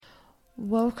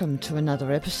Welcome to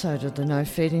another episode of the No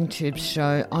Feeding Tubes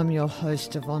show. I'm your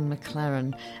host Yvonne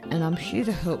McLaren and I'm here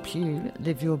to help you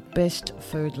live your best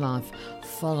food life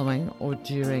following or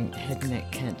during head and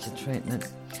neck cancer treatment.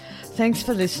 Thanks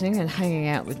for listening and hanging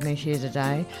out with me here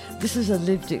today. This is a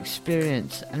lived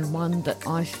experience and one that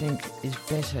I think is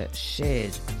better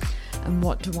shared. And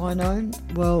what do I know?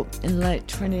 Well, in late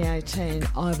 2018,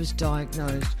 I was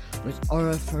diagnosed with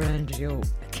oropharyngeal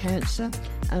cancer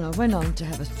and I went on to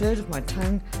have a third of my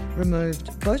tongue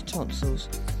removed, both tonsils,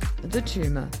 the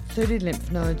tumour, 30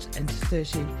 lymph nodes and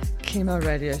 30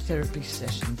 chemoradiotherapy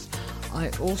sessions. I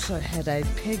also had a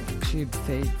PEG tube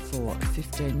feed for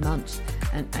 15 months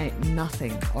and ate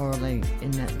nothing orally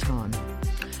in that time.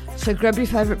 So grab your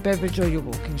favourite beverage or your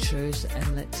walking shoes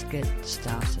and let's get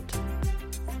started.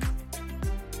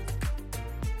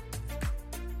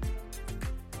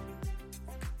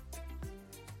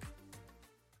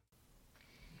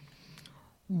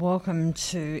 Welcome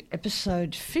to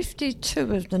episode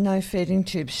 52 of the No Feeding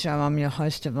Tubes show. I'm your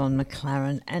host Yvonne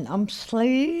McLaren and I'm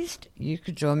pleased you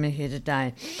could join me here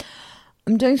today.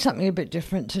 I'm doing something a bit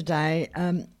different today.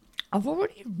 I've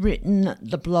already written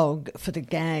the blog for the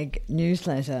GAG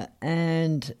newsletter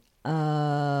and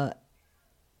what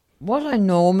I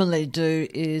normally do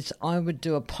is I would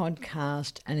do a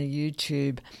podcast and a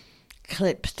YouTube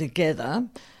clip together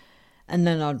and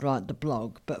then I'd write the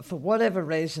blog. But for whatever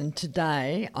reason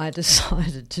today, I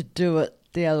decided to do it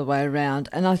the other way around.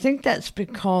 And I think that's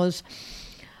because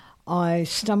I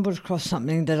stumbled across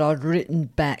something that I'd written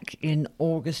back in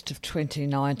August of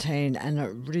 2019 and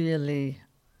it really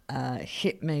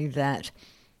hit me that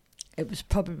it was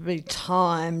probably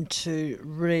time to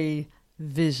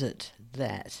revisit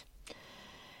that.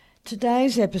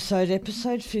 Today's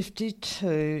episode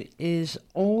 52, is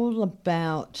all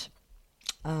about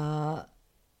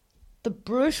the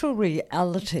brutal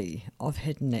reality of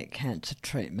head and neck cancer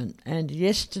treatment. And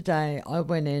yesterday I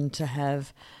went in to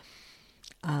have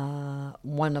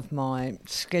one of my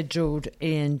scheduled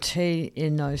ENT, ear,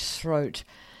 nose, throat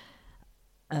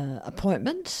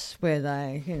appointments where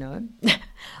they,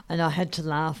 and I had to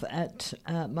laugh at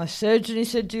my surgeon. He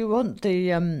said, "Do you want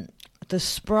the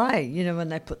spray, when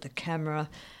they put the camera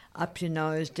up your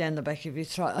nose, down the back of your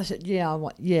throat?" I said, I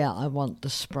want the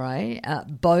spray,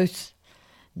 both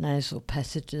nasal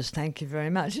passages, thank you very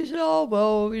much. He said, "Oh,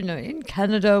 well, in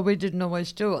Canada we didn't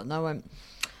always do it." And I went,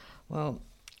 "Well,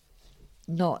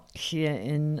 not here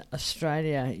in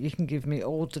Australia. You can give me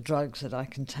all the drugs that I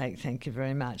can take, thank you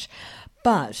very much."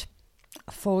 But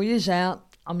 4 years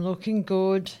out, I'm looking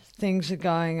good, things are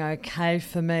going okay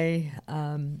for me.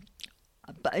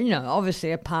 But,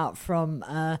 obviously apart from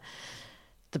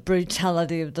the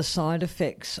brutality of the side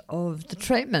effects of the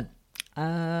treatment.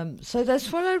 So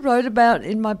that's what I wrote about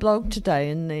in my blog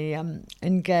today in the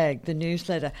in GAG, the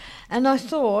newsletter. And I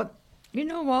thought, you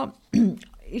know what,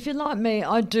 if you're like me,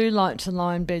 I do like to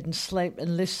lie in bed and sleep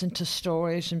and listen to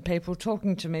stories and people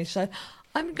talking to me. So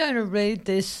I'm going to read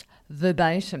this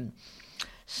verbatim.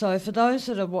 So for those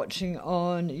that are watching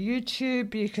on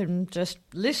YouTube, you can just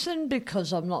listen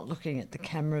because I'm not looking at the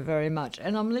camera very much.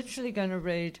 And I'm literally going to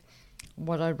read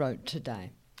what I wrote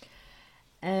today.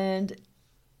 And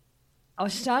I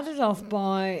started off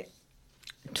by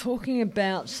talking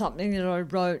about something that I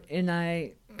wrote in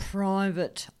a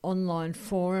private online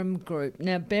forum group.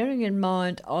 Now, bearing in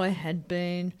mind, I had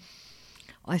been,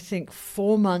 I think,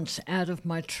 4 months out of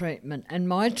my treatment, and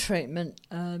my treatment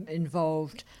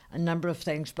involved a number of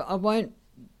things, but I won't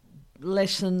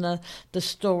lessen the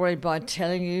story by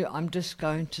telling you. I'm just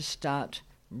going to start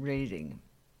reading.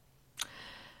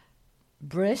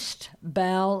 Breast,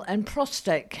 bowel and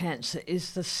prostate cancer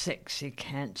is the sexy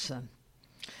cancer.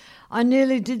 I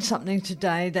nearly did something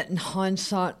today that in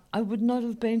hindsight I would not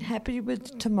have been happy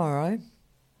with tomorrow.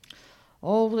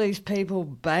 All these people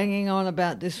banging on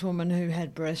about this woman who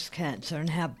had breast cancer and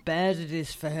how bad it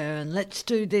is for her, and let's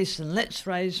do this and let's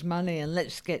raise money and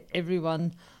let's get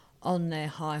everyone on their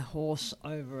high horse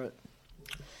over it.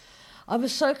 I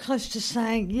was so close to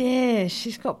saying, yeah,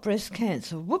 she's got breast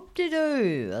cancer.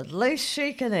 Whoop-de-doo. At least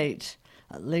she can eat.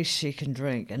 At least she can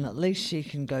drink. And at least she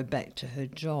can go back to her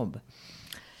job.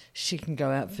 She can go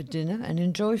out for dinner and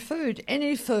enjoy food.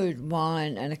 Any food,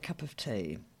 wine and a cup of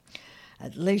tea.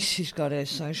 At least she's got her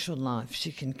social life.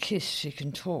 She can kiss, she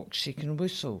can talk, she can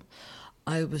whistle.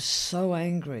 I was so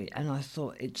angry and I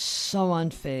thought it's so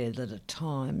unfair that at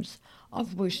times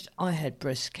I've wished I had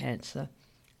breast cancer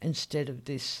instead of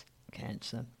this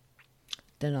cancer.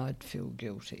 Then I'd feel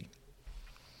guilty.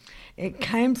 It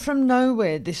came from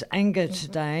nowhere, this anger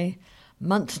today.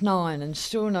 Month 9 and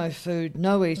still no food,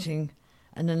 no eating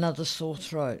and another sore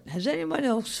throat. Has anyone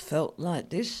else felt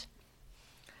like this?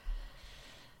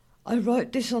 I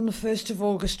wrote this on the 1st of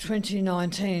August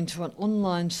 2019 to an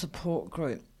online support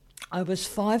group. I was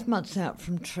 5 months out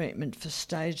from treatment for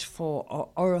stage 4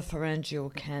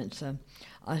 oropharyngeal cancer.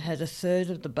 I had a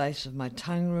third of the base of my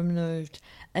tongue removed,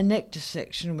 a neck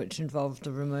dissection which involved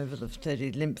the removal of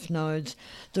 30 lymph nodes,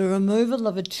 the removal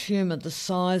of a tumour the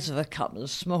size of a couple of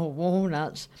small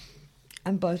walnuts,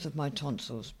 and both of my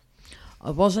tonsils. I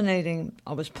wasn't eating,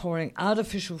 I was pouring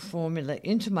artificial formula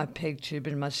into my peg tube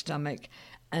in my stomach,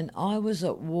 and I was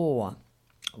at war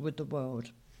with the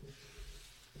world.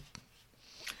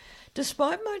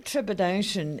 Despite my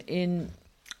trepidation in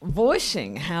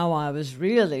voicing how I was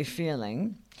really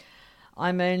feeling,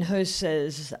 I mean, who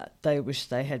says they wish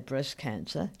they had breast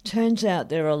cancer? Turns out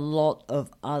there are a lot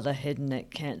of other head and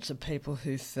neck cancer people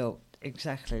who felt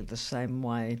exactly the same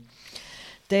way.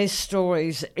 Their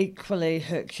stories equally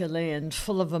Herculean,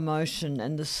 full of emotion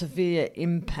and the severe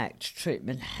impact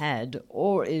treatment had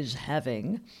or is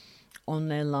having on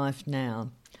their life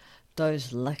now,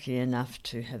 those lucky enough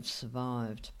to have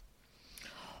survived.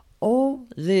 All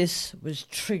this was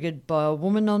triggered by a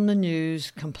woman on the news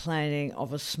complaining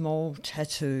of a small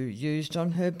tattoo used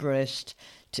on her breast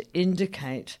to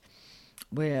indicate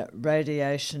where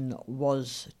radiation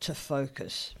was to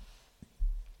focus.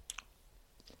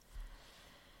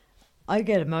 I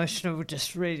get emotional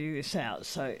just reading this out,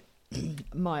 so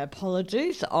my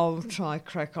apologies. I'll try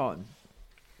crack on.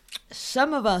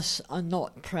 Some of us are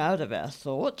not proud of our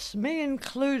thoughts, me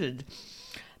included,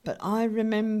 but I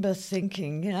remember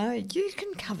thinking, you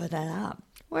can cover that up.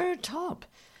 Wear a top.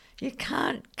 You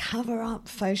can't cover up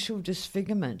facial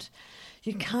disfigurement.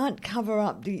 You can't cover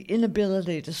up the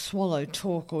inability to swallow,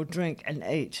 talk or drink and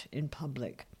eat in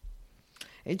public.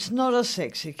 It's not a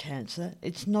sexy cancer.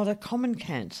 It's not a common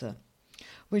cancer.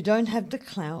 We don't have the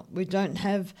clout. We don't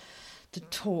have the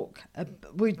talk.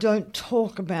 We don't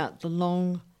talk about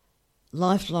the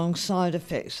lifelong side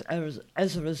effects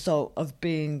as a result of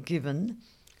being given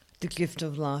the gift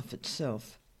of life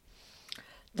itself.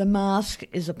 The mask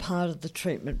is a part of the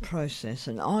treatment process,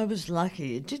 and I was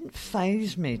lucky. It didn't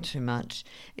faze me too much.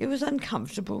 It was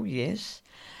uncomfortable, yes,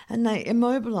 and they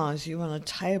immobilise you on a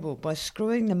table by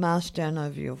screwing the mask down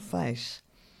over your face.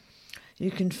 You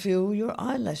can feel your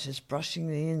eyelashes brushing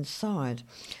the inside.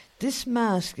 This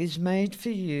mask is made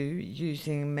for you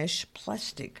using mesh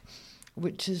plastic,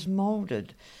 which is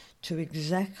moulded to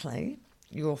exactly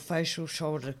your facial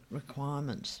shoulder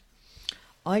requirements.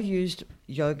 I used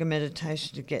yoga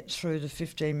meditation to get through the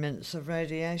 15 minutes of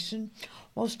radiation,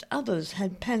 whilst others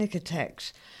had panic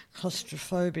attacks,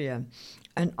 claustrophobia,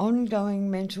 and ongoing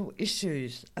mental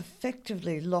issues,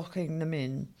 effectively locking them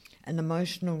in an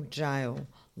emotional jail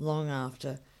long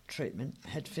after treatment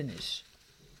had finished.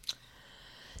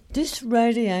 This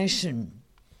radiation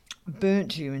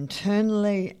burnt you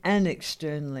internally and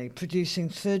externally, producing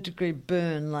third-degree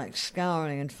burn like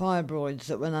scarring and fibroids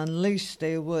that will unleash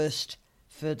their worst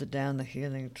further down the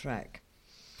healing track.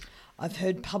 I've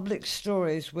heard public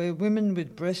stories where women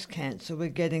with breast cancer were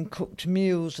getting cooked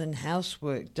meals and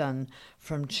housework done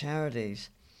from charities.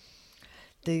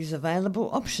 These available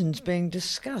options being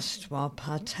discussed while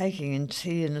partaking in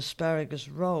tea and asparagus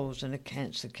rolls in a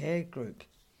cancer care group.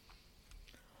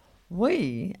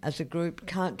 We, as a group,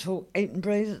 can't talk, eat and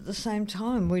breathe at the same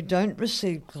time. We don't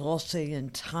receive glossy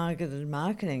and targeted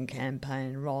marketing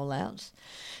campaign rollouts.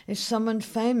 If someone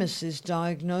famous is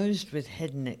diagnosed with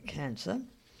head and neck cancer,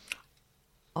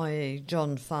 i.e.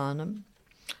 John Farnham,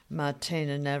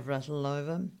 Martina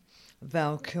Navratilova,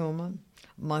 Val Kilmer,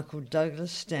 Michael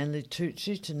Douglas, Stanley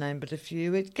Tucci, to name but a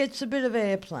few, it gets a bit of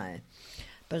airplay.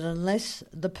 But unless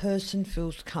the person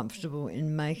feels comfortable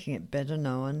in making it better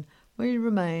known, we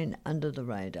remain under the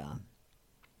radar.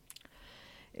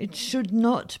 It should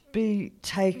not be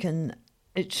taken,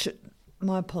 it should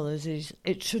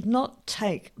not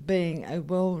take being a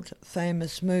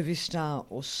world-famous movie star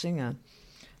or singer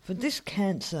for this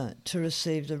cancer to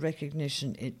receive the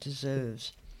recognition it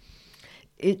deserves.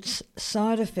 Its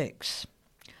side effects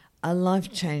are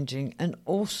life-changing and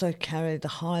also carry the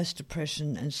highest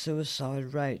depression and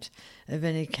suicide rate of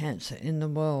any cancer in the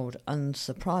world,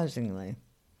 unsurprisingly.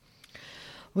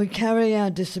 We carry our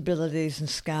disabilities and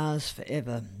scars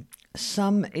forever,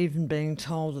 some even being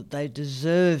told that they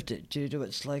deserved it due to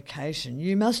its location.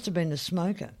 You must have been a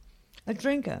smoker, a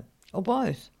drinker, or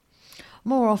both.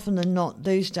 More often than not,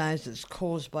 these days it's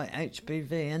caused by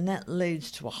HPV, and that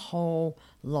leads to a whole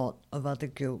lot of other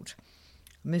guilt,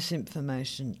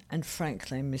 misinformation, and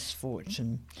frankly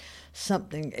misfortune,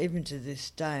 something even to this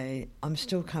day I'm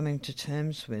still coming to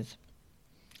terms with.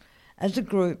 As a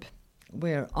group,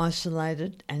 we're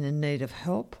isolated and in need of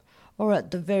help, or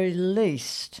at the very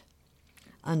least,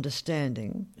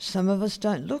 understanding. Some of us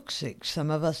don't look sick. Some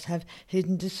of us have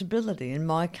hidden disability. In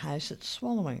my case, it's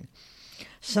swallowing.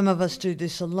 Some of us do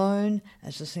this alone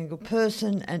as a single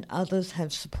person, and others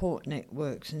have support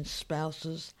networks in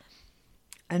spouses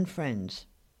and friends.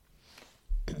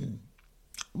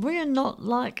 We are not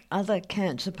like other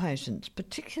cancer patients,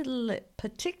 particularly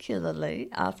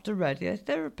after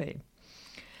radiotherapy.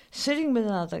 Sitting with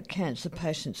other cancer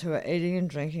patients who are eating and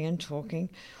drinking and talking,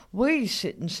 we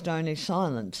sit in stony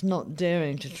silence, not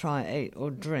daring to try eat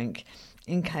or drink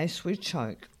in case we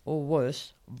choke or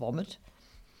worse, vomit.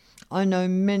 I know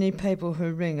many people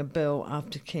who ring a bell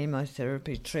after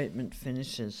chemotherapy treatment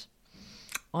finishes.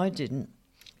 I didn't.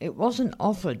 It wasn't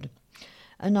offered,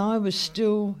 and I was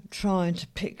still trying to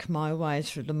pick my way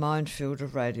through the minefield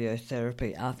of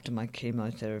radiotherapy after my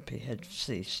chemotherapy had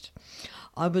ceased.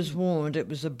 I was warned it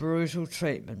was a brutal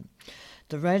treatment,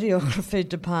 the radiography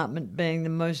department being the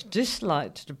most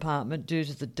disliked department due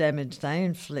to the damage they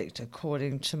inflict,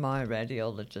 according to my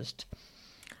radiologist.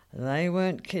 They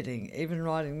weren't kidding. Even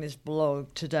writing this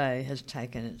blog today has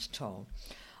taken its toll.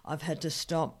 I've had to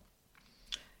stop,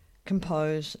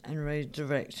 compose and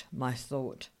redirect my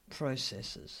thought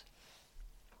processes.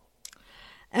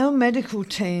 Our medical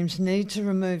teams need to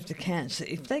remove the cancer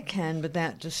if they can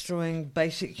without destroying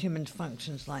basic human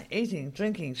functions like eating,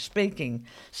 drinking, speaking,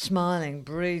 smiling,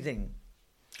 breathing,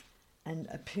 and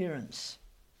appearance.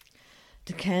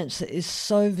 The cancer is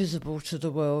so visible to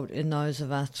the world in those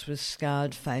of us with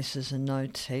scarred faces and no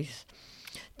teeth.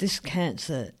 This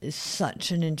cancer is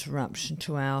such an interruption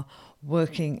to our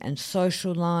working and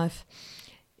social life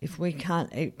if we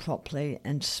can't eat properly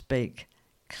and speak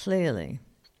clearly.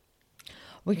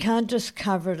 We can't just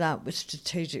cover it up with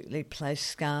strategically placed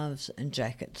scarves and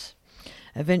jackets.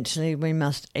 Eventually we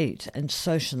must eat and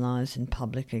socialise in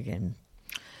public again.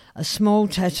 A small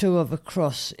tattoo of a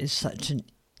cross is such a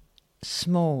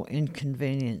small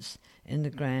inconvenience in the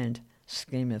grand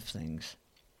scheme of things.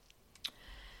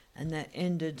 And that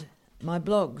ended my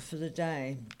blog for the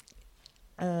day.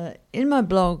 In my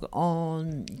blog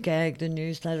on GAG, the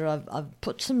newsletter, I've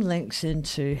put some links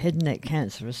into Head and Neck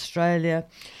Cancer Australia,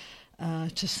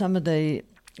 to some of the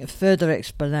further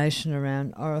explanation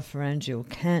around oropharyngeal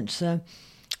cancer,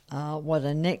 what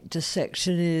a neck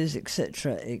dissection is,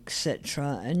 etc.,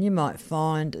 etc. And you might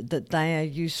find that they are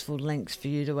useful links for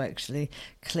you to actually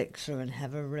click through and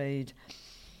have a read.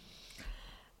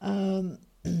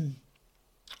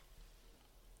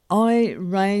 I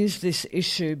raise this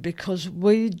issue because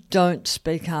we don't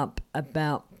speak up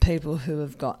about people who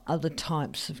have got other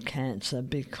types of cancer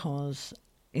because,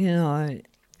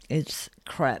 it's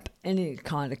crap, any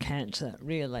kind of cancer,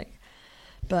 really.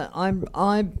 But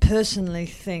I personally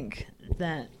think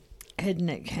that head and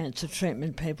neck cancer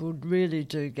treatment people really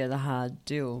do get a hard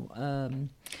deal.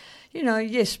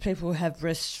 Yes, people have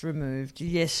breasts removed.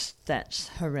 Yes, that's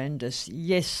horrendous.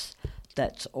 Yes,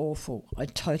 that's awful. I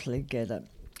totally get it.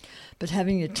 But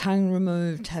having your tongue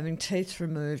removed, having teeth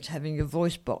removed, having your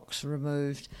voice box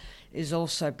removed is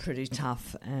also pretty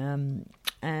tough.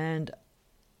 And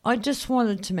I just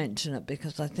wanted to mention it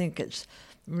because I think it's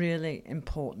really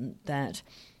important that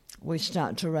we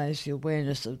start to raise the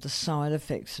awareness of the side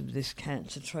effects of this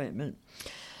cancer treatment.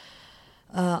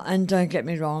 And don't get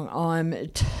me wrong, I'm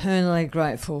eternally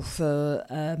grateful for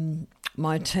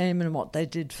my team and what they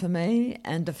did for me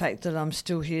and the fact that I'm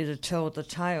still here to tell the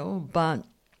tale, but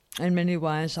in many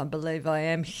ways I believe I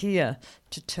am here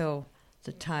to tell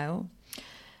the tale.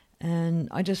 And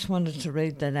I just wanted to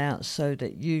read that out so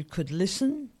that you could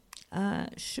listen,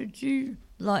 should you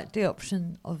like the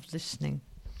option of listening.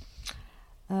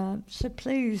 So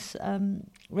please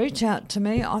reach out to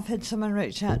me. I've had someone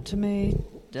reach out to me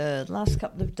the last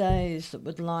couple of days that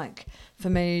would like for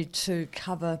me to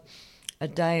cover a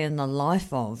day in the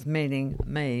life of, meaning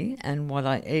me and what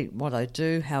I eat, what I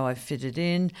do, how I fit it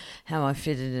in, how I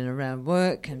fit it in around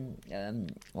work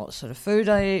and what sort of food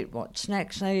I eat, what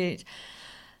snacks I eat.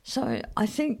 So I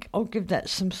think I'll give that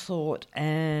some thought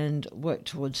and work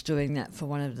towards doing that for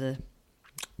one of the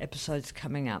episodes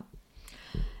coming up.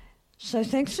 So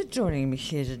thanks for joining me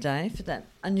here today for that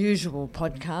unusual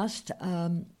podcast.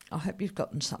 I hope you've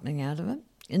gotten something out of it.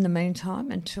 In the meantime,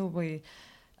 until we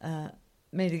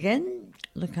meet again,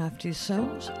 look after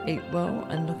yourselves, eat well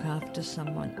and look after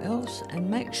someone else, and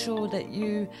make sure that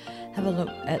you have a look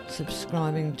at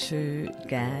subscribing to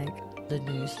GAG, the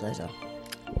newsletter.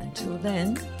 Until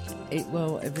then, eat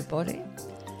well everybody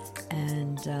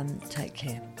and take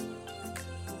care.